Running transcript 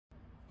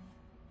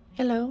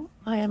Hello,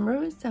 I am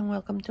Rose and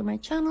welcome to my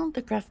channel,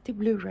 The Crafty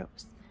Blue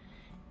Rose.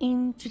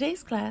 In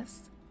today's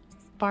class,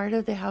 as part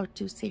of the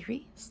how-to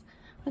series,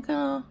 we're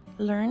gonna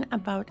learn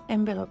about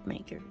envelope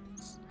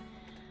makers.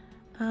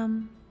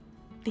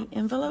 The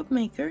envelope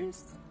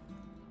makers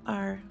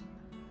are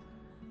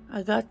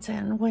a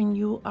godsend when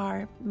you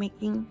are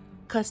making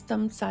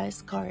custom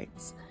size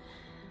cards.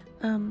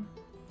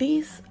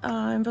 This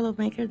envelope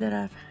maker that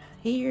I have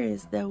here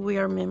is the We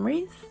Are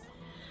Memories.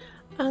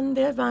 And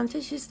the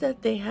advantage is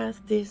that they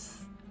have these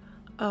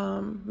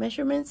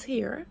measurements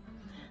here.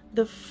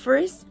 The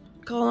first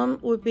column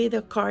would be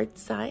the card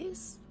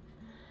size.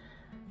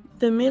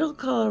 The middle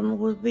column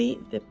would be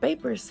the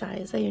paper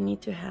size that you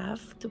need to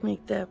have to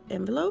make the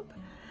envelope.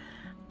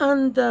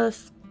 And the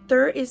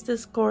third is the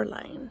score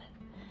line.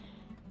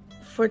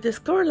 For the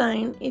score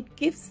line, it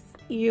gives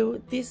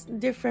you these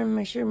different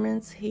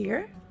measurements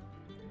here.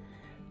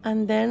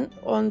 And then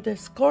on the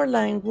score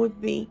line would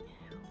be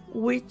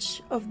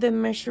which of the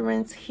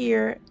measurements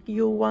here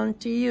you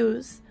want to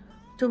use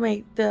to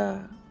make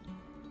the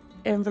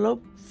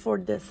envelope for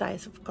the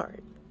size of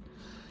card.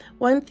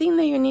 One thing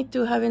that you need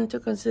to have into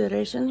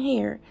consideration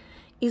here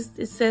is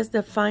it says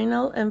the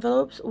final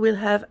envelopes will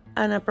have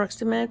an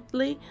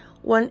approximately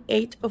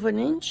 1/8 of an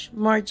inch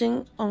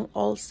margin on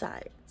all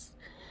sides.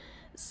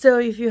 So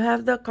if you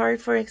have the card,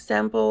 for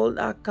example,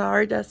 a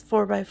card that's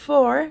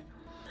 4x4,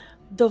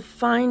 the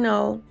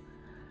final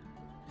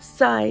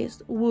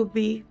size will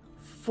be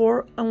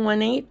 4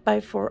 1/8 by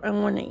 4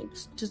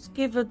 1/8. Just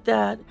give it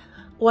that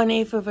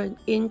 1/8 of an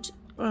inch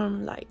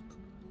like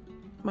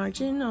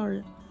margin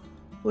or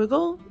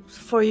wiggle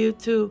for you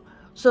to,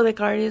 so the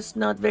card is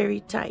not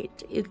very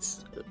tight. It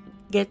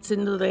gets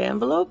into the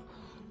envelope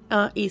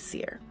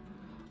easier,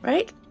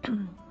 right?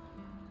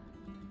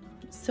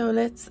 So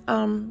let's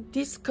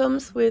this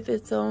comes with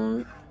its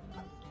own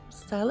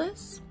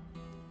stylus.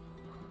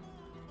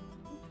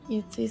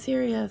 It's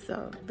easier. It has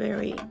a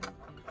very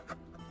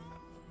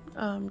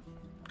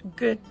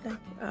good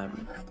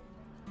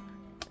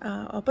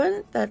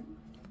open that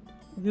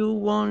you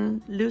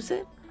won't lose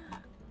it.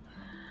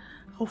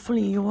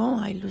 Hopefully you won't.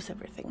 I lose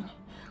everything.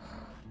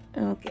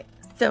 Okay,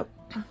 so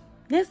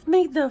let's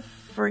make the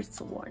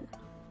first one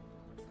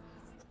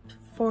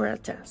for a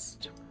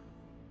test.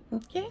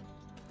 Okay,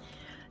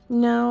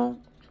 now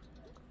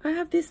I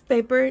have this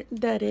paper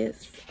that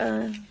is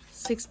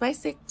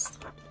 6x6.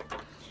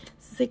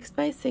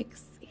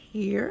 6x6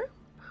 here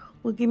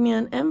will give me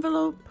an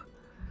envelope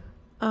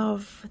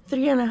of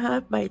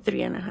 3.5 by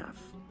 3.5,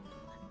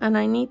 and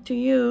I need to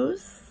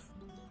use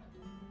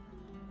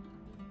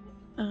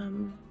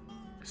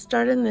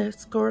starting the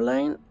score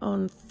line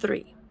on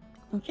 3.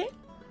 Okay,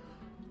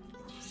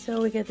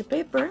 so we get the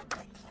paper,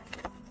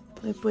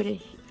 we put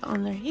it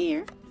under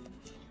here,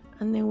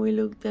 and then we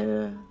look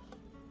the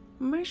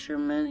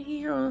measurement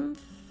here on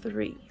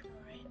 3,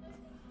 right?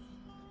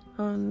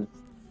 On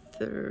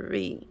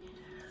 3.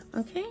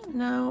 Okay,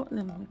 now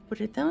let me put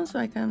it down so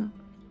I can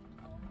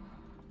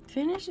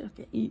finish.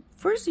 Okay,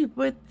 first you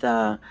put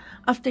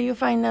after you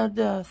find out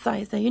the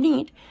size that you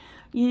need,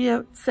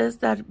 it says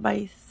that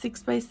by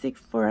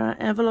 6x6 for an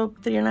envelope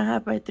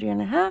 3.5 by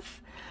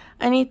 3.5,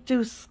 I need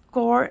to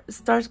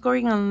start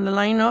scoring on the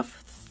line of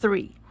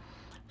 3.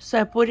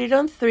 So I put it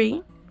on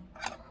 3.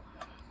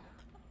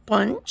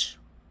 Punch.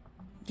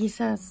 This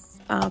has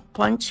a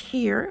punch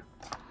here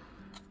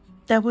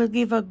that will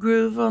give a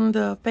groove on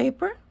the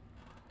paper,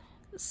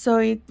 so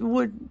it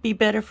would be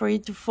better for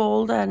it to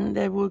fold, and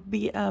there would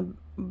be a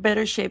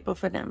better shape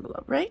of an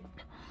envelope, right?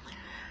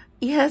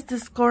 It has the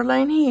score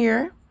line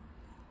here,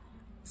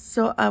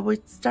 so I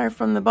would start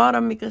from the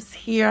bottom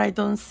because here I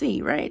don't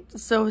see, right?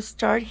 So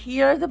start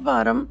here at the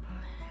bottom,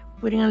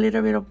 putting a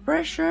little bit of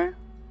pressure,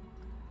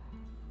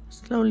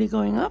 slowly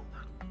going up.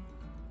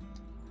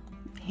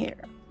 Here,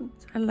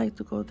 I like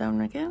to go down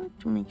again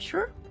to make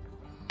sure.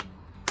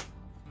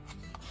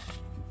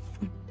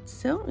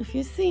 So if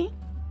you see,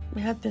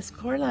 we have the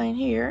score line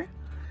here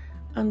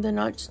and the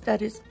notch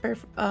that is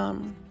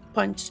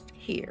punched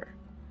here.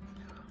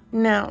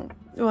 Now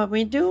what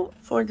we do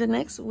for the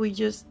next, we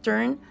just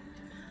turn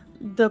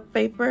the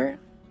paper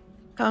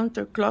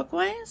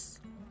counterclockwise,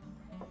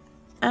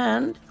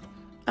 and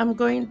I'm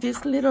going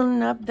this little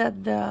knob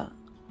that the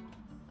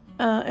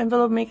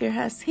envelope maker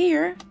has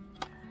here,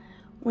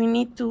 we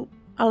need to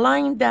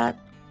align that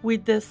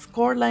with the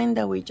score line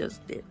that we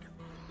just did.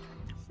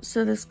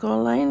 So the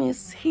score line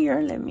is here.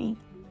 Let me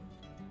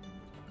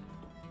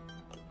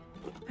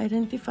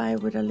identify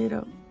with a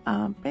little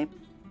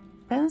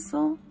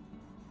pencil.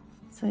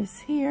 So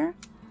it's here.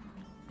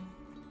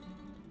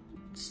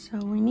 So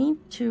we need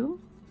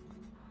to,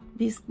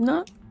 this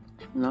notch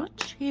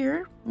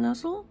here,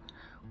 nozzle,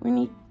 we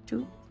need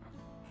to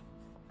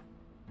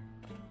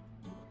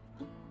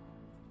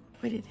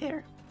put it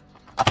there.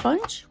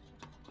 Punch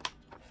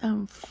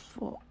and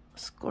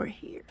score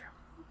here.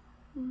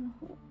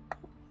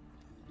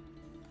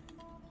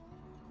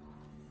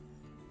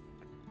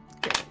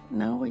 Okay,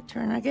 now we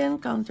turn again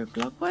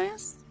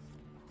counterclockwise.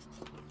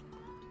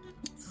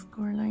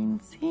 Score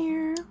lines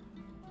here,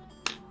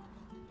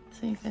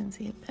 so you can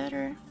see it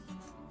better.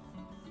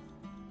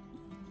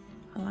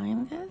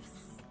 align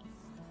this,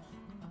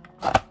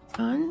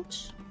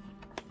 punch,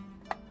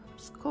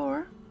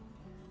 score,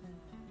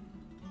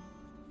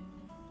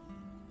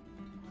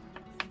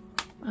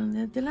 and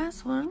then the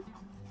last one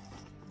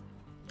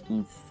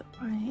is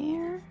right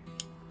here.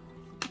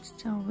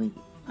 So we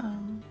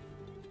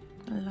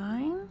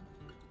align,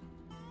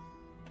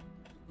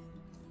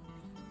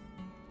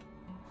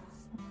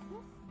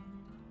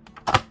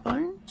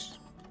 punch,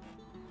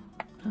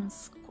 and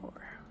score.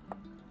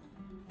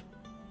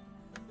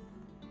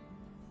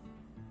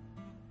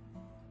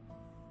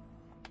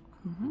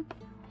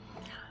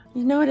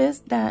 You notice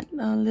that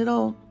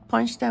little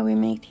punch that we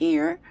made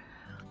here,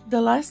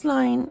 the last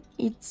line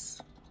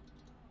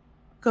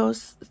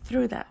goes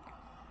through that,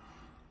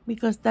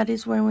 because that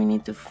is where we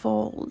need to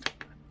fold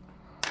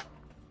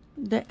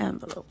the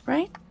envelope,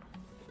 right?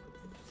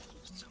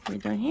 So we're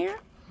done here.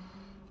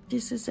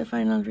 This is the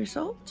final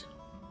result.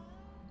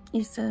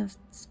 It's a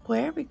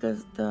square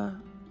because the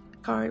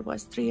card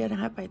was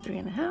 3.5 by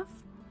 3.5,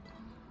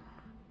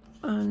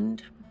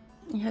 and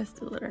it has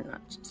 2 little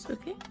notches.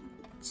 Okay,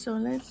 so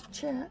let's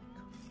check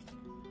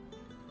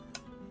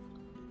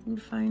the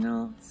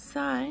final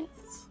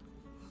size.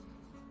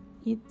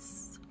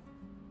 It's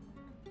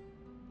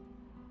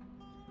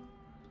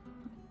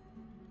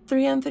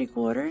 3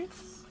 3/4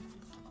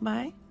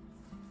 by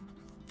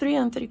 3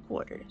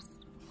 3/4.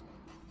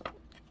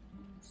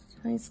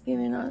 So it's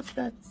giving us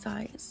that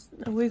size,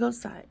 the wiggle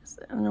size,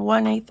 and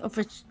 1/8 of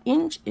an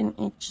inch in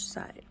each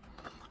side.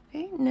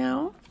 Okay,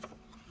 now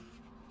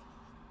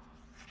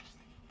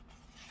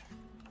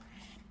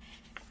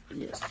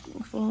just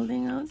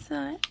folding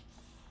outside,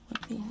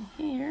 putting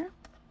here.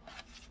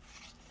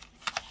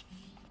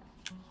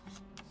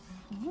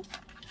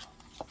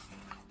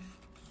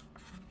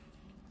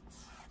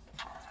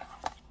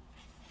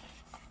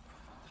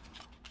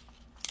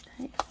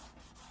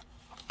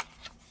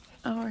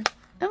 Our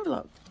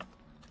envelope.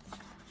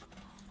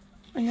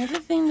 Another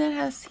thing that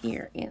has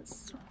here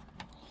is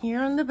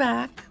here on the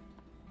back,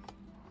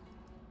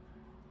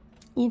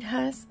 it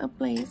has a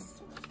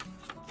place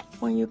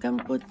where you can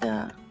put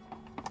the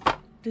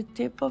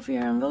tip of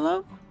your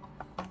envelope,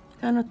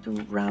 kind of to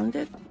round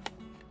it.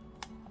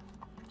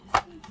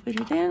 Put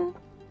it in.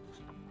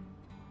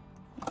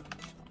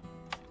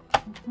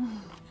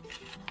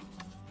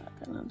 Not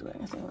gonna do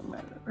anything with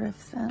my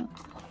riffs and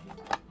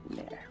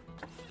there.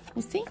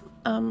 You see,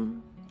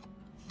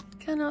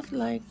 kind of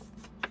like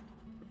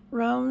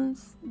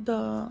rounds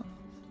the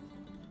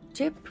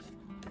tip.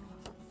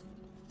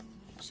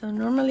 So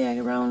normally I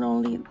round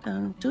only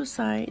on 2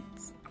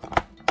 sides.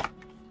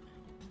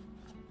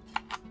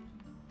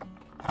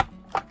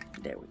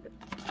 There we go.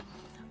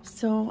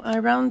 So I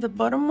round the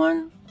bottom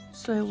one,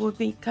 so it would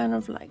be kind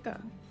of like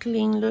a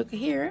clean look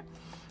here,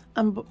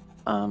 and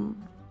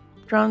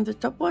round the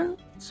top one,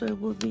 so it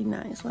would be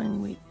nice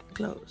when we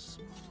close.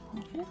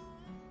 Okay.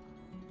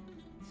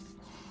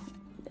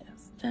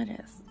 Yes, that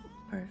is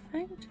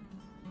perfect.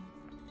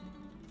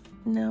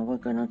 Now we're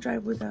gonna try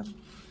with a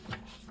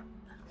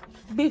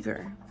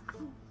bigger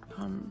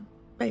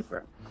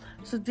paper.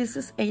 So this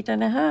is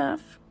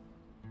 8.5.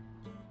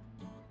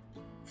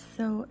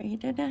 So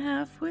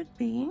 8.5 would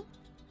be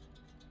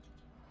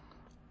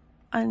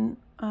an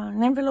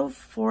envelope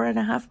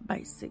 4.5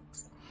 by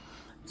 6.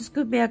 This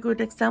could be a good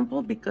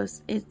example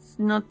because it's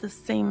not the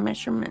same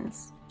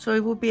measurements. So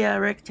it would be a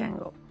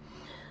rectangle.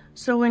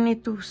 So we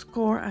need to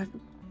score at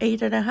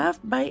 8.5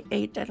 by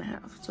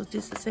 8.5. So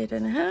this is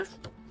 8.5.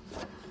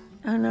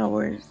 And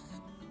our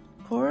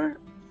score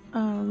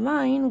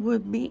line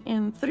would be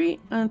in 3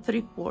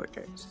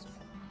 3/4.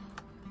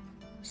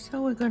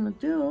 So we're gonna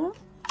do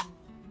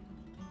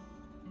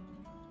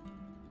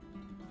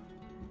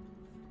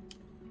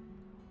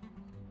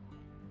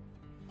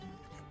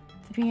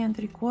 3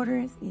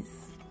 3/4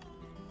 is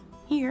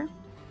here.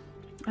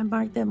 I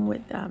marked them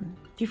with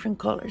different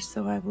colors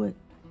so I would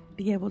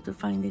be able to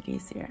find it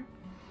easier.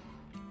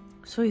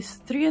 So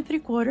it's 3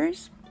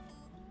 3/4,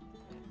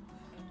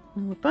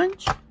 and we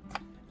punch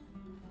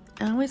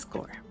and we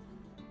score.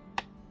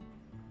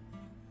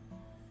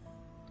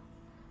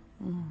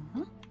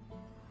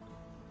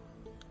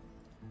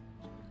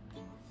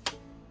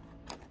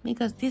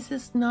 Because this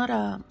is not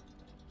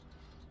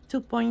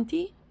too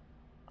pointy,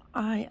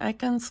 I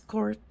can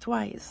score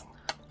twice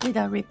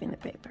without ripping the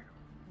paper.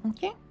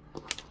 Okay,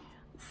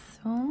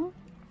 so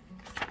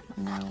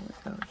now we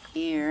go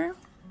here.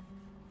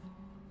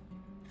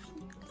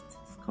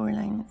 Score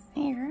line is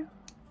here.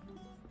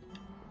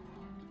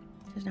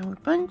 So now we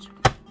punch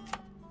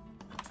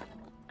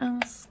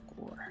and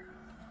score.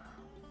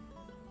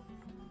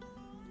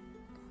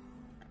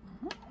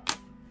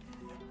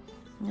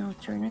 Now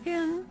turn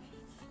again.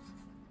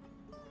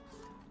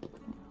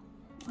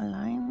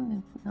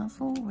 Align the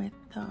nozzle with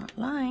the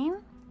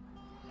line,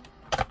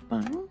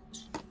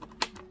 punch,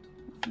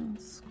 and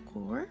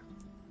score.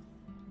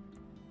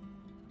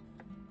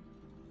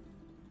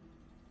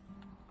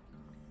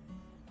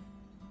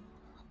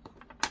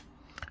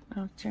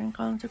 Now turn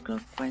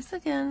counterclockwise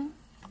again.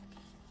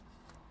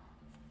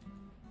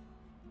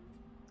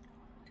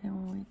 Then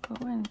we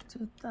go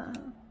into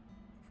the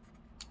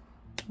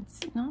It's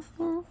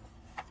nothing.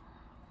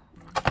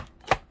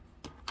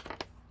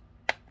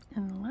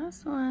 And the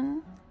last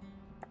one,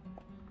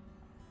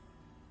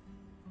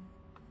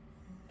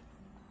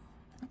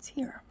 it's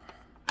here.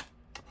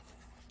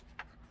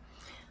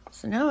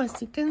 So now,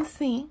 as you can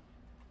see,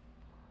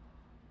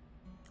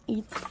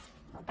 it's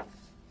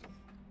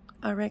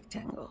a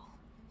rectangle.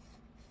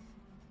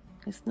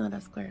 It's not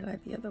a square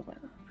like the other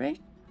one, right?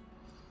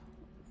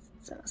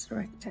 It's just a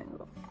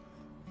rectangle.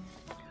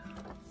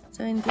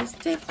 So in these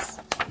tips,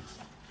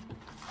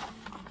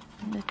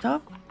 the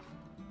top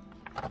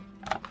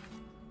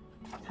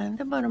and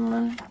the bottom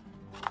one,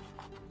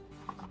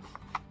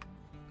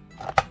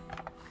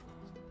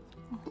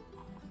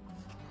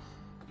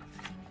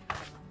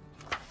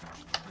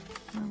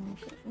 I'm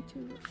going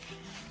to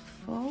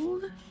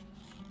fold.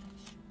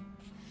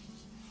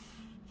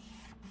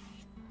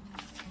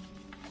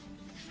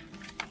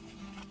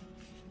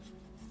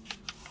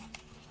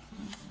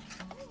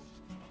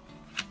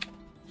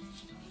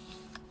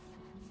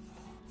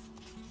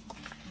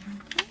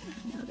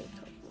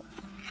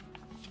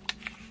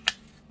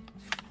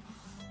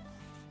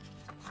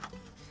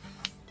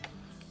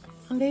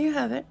 And there you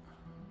have it.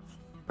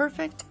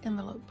 Perfect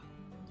envelope.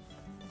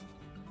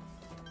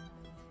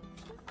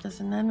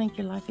 Doesn't that make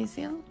your life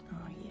easier?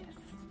 Oh, yes.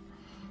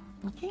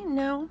 Okay,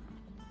 now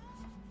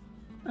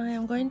I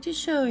am going to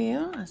show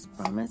you, as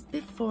promised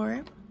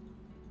before.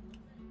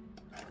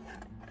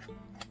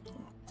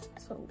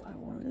 So I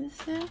want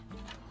to say,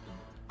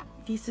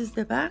 this is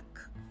the back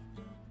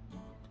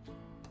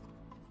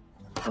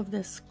of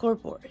the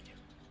scoreboard.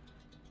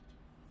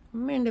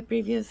 Remember in the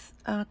previous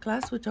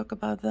class we talked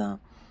about the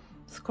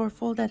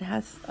scorefold that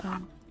has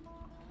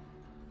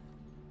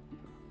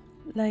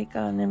like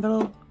an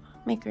envelope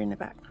maker in the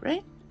back,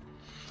 right?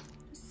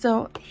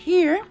 So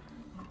here,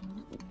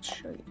 let me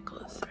show you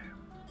closer.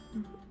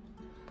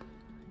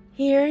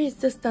 Here is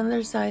the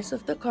standard size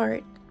of the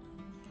card.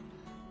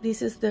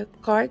 This is the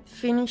card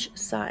finish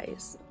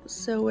size.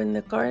 So when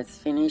the card is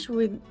finished,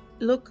 we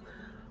look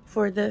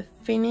for the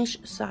finish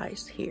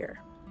size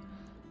here.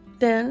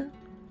 Then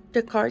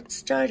the card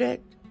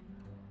started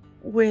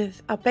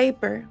with a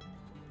paper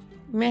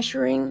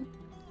measuring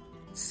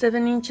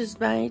 7 inches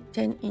by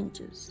 10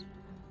 inches.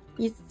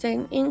 It's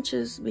 10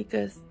 inches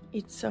because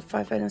it's a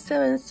 5 and a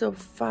 7, so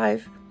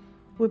 5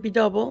 would be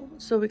double,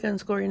 so we can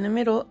score in the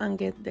middle and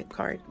get the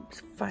card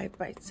 5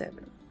 by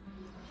 7.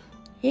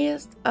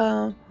 Here's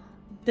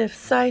the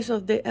size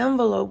of the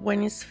envelope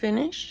when it's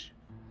finished,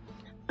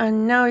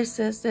 and now it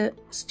says that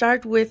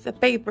start with a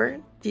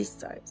paper this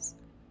size.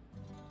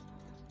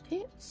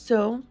 Okay,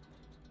 so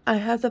I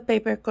have the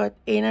paper cut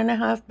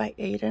 8.5 by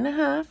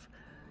 8.5.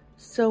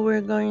 So we're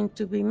going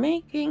to be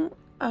making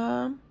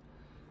an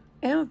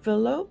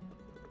envelope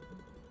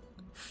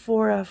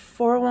for a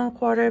 4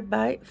 1/4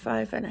 by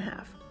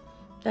 5.5.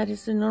 That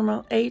is the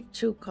normal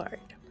A2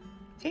 card.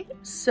 Okay,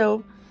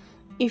 so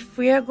if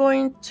we are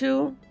going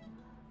to,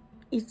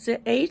 it's a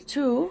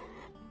A2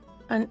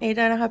 and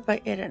 8.5 by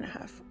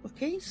 8.5.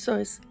 Okay, so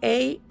it's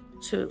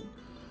A2.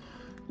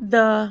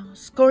 The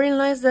scoring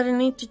lines that I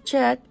need to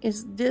check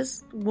is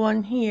this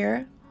one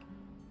here.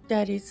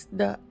 That is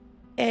the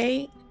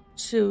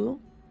A2.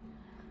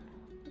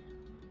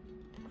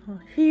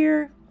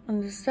 Here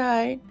on the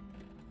side,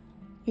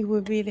 it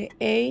would be the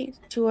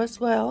A2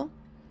 as well.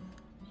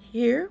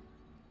 Here,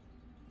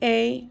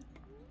 A2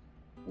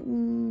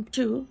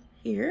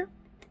 here,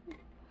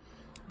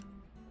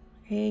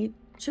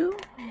 A2,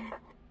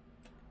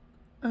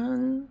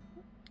 and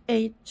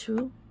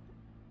A2,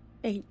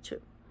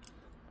 A2.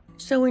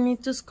 So we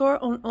need to score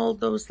on all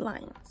those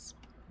lines.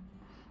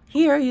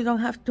 Here, you don't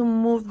have to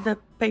move the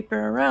paper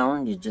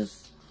around. You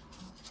just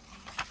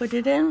put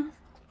it in,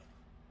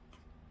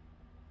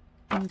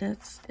 and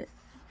that's it.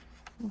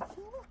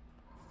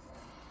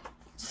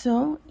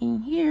 So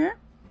in here,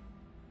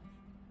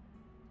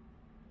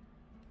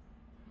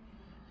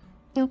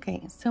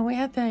 okay, so we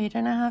have the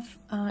 8.5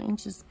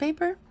 inches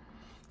paper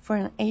for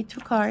an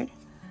A2 card.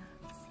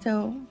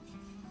 So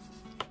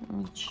let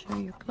me show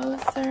you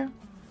closer.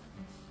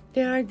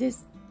 There are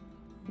this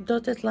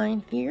dotted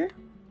line here.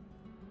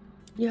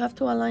 You have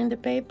to align the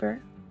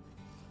paper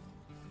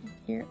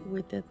here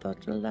with the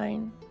dotted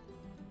line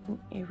on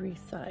every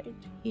side,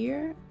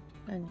 here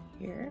and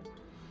here,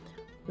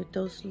 with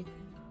those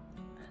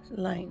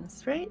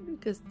lines, right?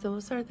 Because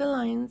those are the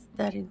lines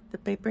that the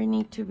paper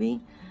need to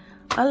be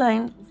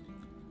aligned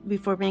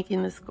before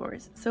making the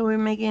scores. So we're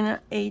making an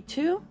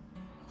A2,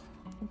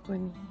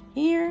 going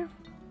here,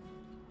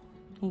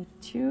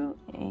 A2,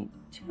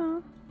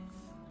 A2,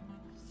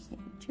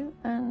 A2,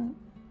 and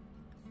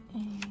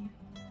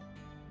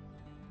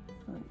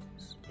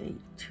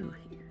A2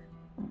 here,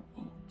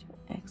 A2,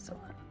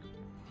 excellent.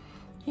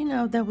 You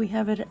know that we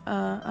have it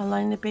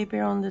aligned the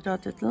paper on the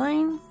dotted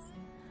lines.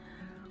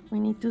 We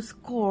need to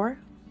score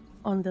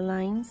on the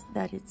lines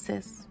that it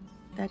says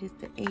that is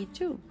the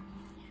A2.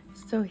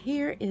 So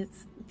here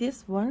is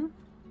this one,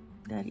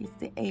 that is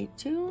the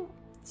A2.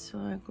 So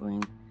I'm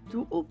going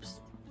to,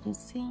 oops, you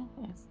see,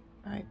 yes,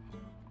 I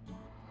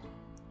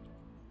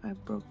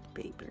broke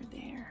paper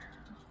there.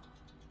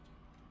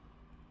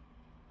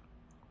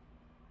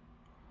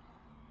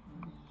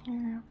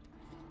 Here,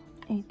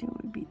 18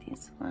 would be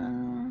this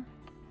one.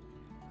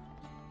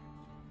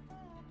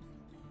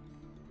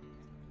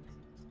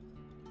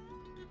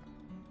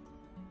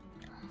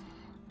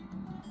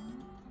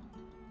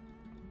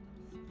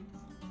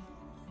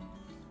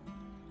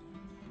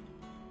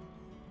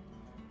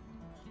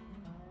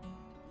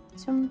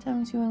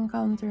 Sometimes you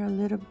encounter a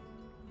little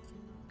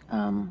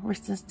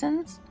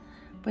resistance,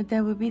 but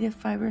that would be the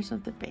fibers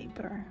of the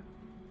paper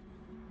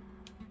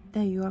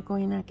that you are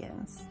going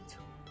against.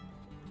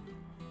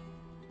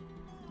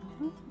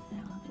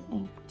 Now the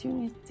ink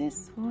too is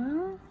this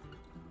one.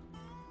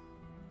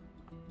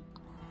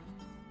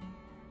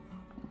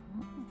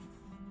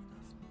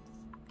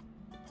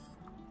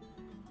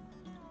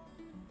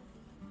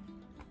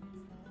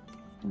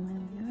 And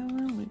then the other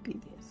one would be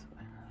this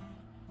one.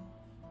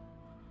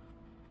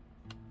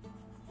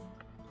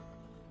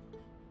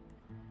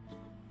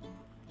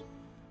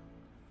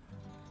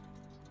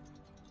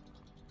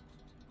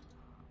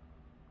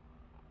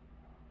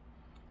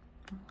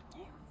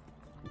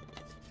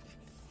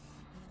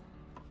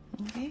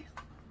 Okay,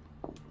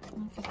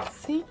 you can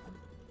see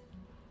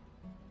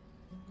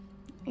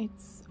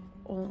it's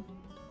all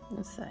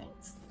the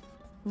sides.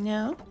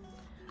 Now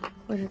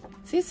with the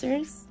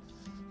scissors,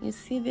 you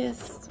see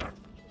this,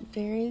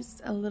 there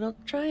is a little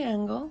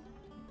triangle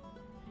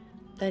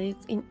that is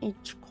in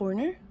each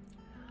corner.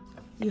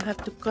 You have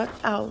to cut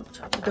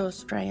out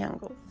those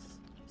triangles.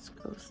 This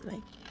goes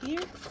like here,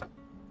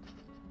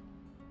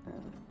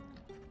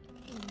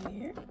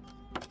 here.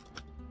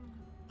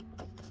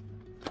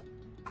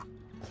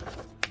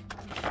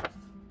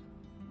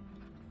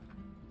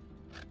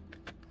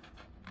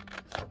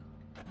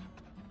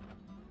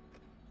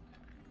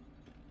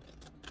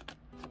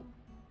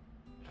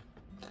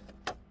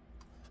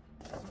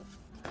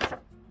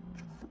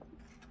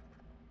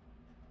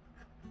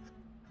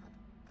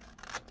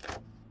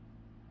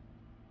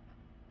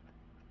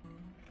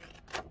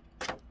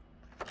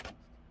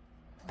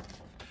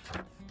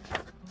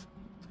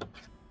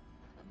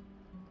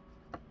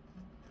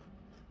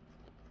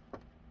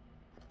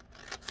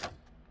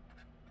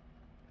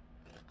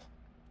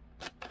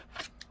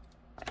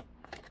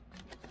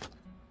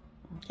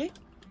 Okay,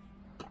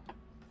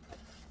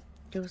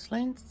 those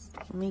lines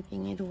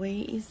making it way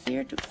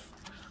easier to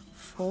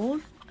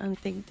fold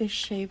and take the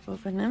shape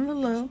of an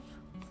envelope.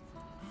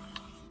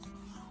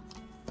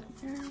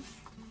 There.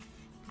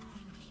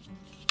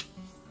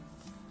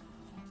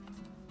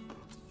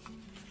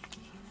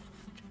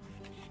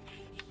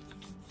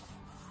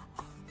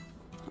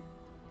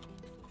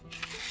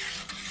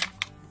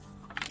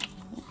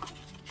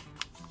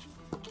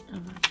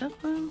 And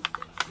that one.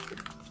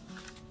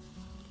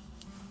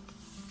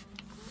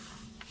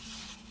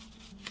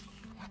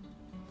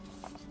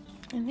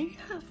 And there you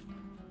have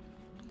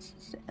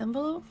the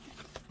envelope.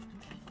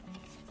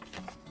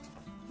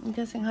 It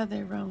doesn't have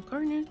the round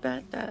corners,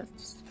 but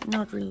that's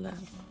not really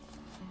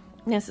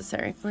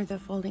necessary for the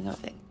folding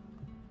of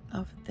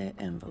the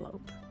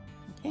envelope.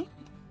 Okay.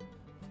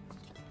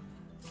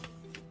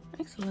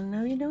 Excellent.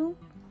 Now you know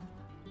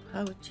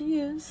how to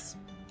use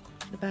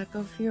the back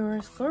of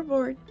your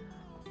scoreboard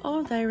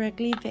or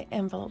directly the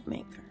envelope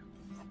maker.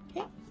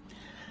 Okay.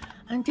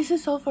 And this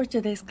is all for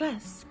today's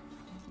class.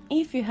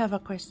 If you have a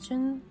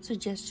question,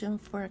 suggestion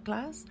for a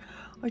class,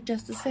 or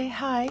just to say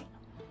hi,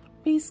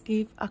 please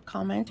give a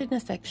comment in the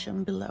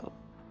section below.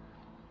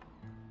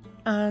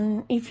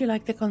 And if you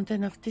like the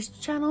content of this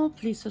channel,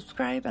 please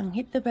subscribe and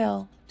hit the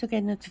bell to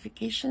get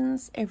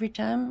notifications every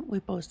time we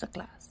post a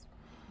class.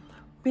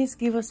 Please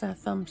give us a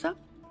thumbs up.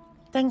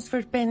 Thanks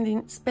for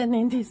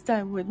spending this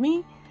time with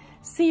me.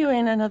 See you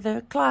in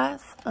another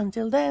class.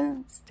 Until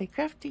then, stay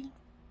crafty.